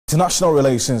International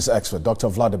relations expert Dr.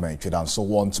 Vladimir Chidanso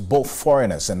wants both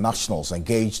foreigners and nationals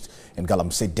engaged in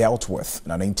Galamsey dealt with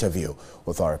in an interview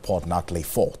with our reporter Natalie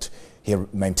Fort. He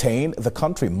maintained the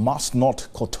country must not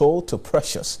kowtow to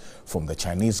pressures from the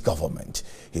Chinese government.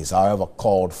 He has, however,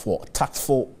 called for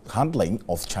tactful handling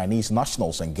of Chinese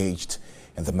nationals engaged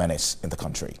in the menace in the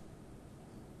country.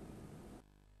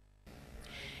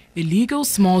 Illegal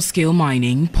small-scale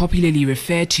mining, popularly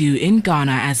referred to in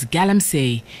Ghana as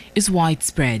galamsey, is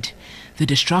widespread. The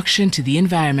destruction to the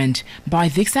environment by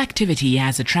this activity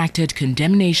has attracted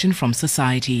condemnation from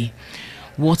society.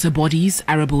 Water bodies,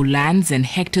 arable lands and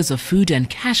hectares of food and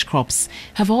cash crops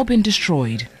have all been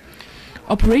destroyed.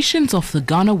 Operations of the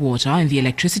Ghana Water and the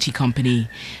Electricity Company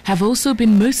have also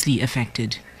been mostly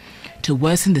affected. To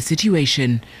worsen the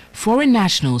situation, foreign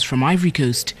nationals from Ivory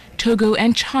Coast, Togo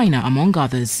and China, among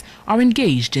others, are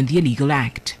engaged in the illegal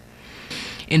act.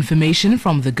 Information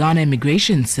from the Ghana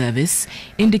Immigration Service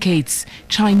indicates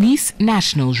Chinese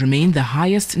nationals remain the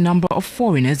highest number of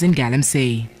foreigners in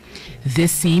Galamsey.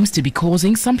 This seems to be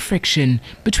causing some friction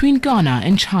between Ghana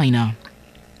and China.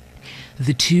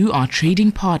 The two are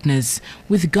trading partners,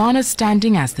 with Ghana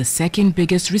standing as the second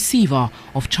biggest receiver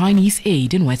of Chinese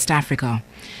aid in West Africa.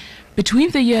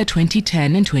 Between the year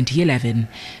 2010 and 2011,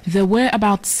 there were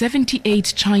about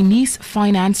 78 Chinese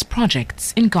financed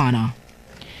projects in Ghana.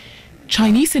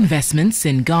 Chinese investments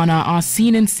in Ghana are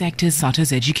seen in sectors such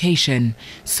as education,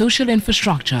 social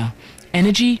infrastructure,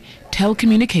 energy,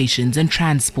 telecommunications and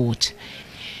transport.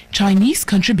 Chinese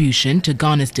contribution to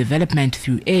Ghana's development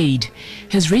through aid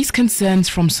has raised concerns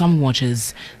from some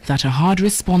watchers that a hard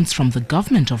response from the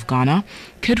government of Ghana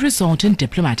could result in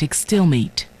diplomatic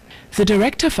stalemate. The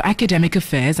Director for Academic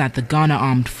Affairs at the Ghana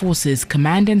Armed Forces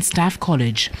Command and Staff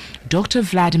College, Dr.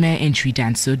 Vladimir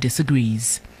Chidanso,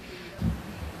 disagrees.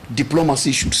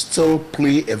 Diplomacy should still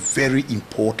play a very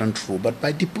important role, but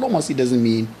by diplomacy doesn't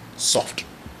mean soft.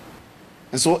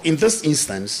 And so in this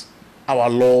instance, our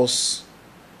laws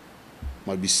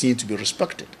must be seen to be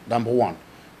respected, number one.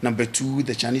 Number two,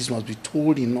 the Chinese must be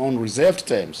told in unreserved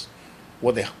terms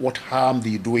what harm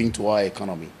they're doing to our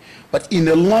economy, but in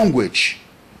a language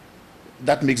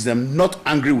that makes them not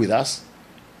angry with us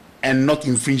and not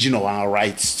infringing on our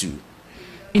rights too.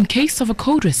 In case of a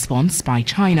cold response by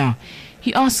China,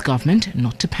 he asked government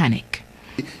not to panic.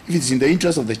 If it's in the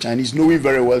interest of the Chinese, knowing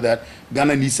very well that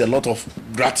Ghana needs a lot of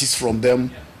gratis from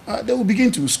them, they will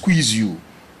begin to squeeze you,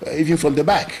 even from the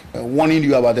back, warning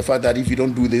you about the fact that if you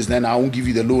don't do this, then I won't give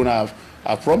you the loan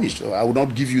I've promised, or I will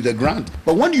not give you the grant.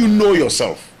 But when you know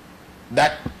yourself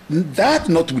that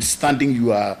notwithstanding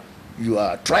you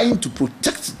are trying to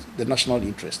protect the national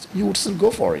interest, you would still go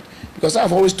for it. Because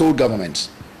I've always told governments,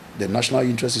 the national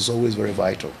interest is always very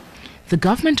vital. The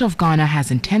government of Ghana has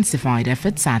intensified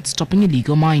efforts at stopping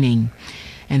illegal mining,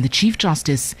 and the Chief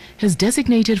Justice has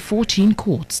designated 14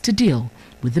 courts to deal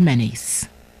with the menace.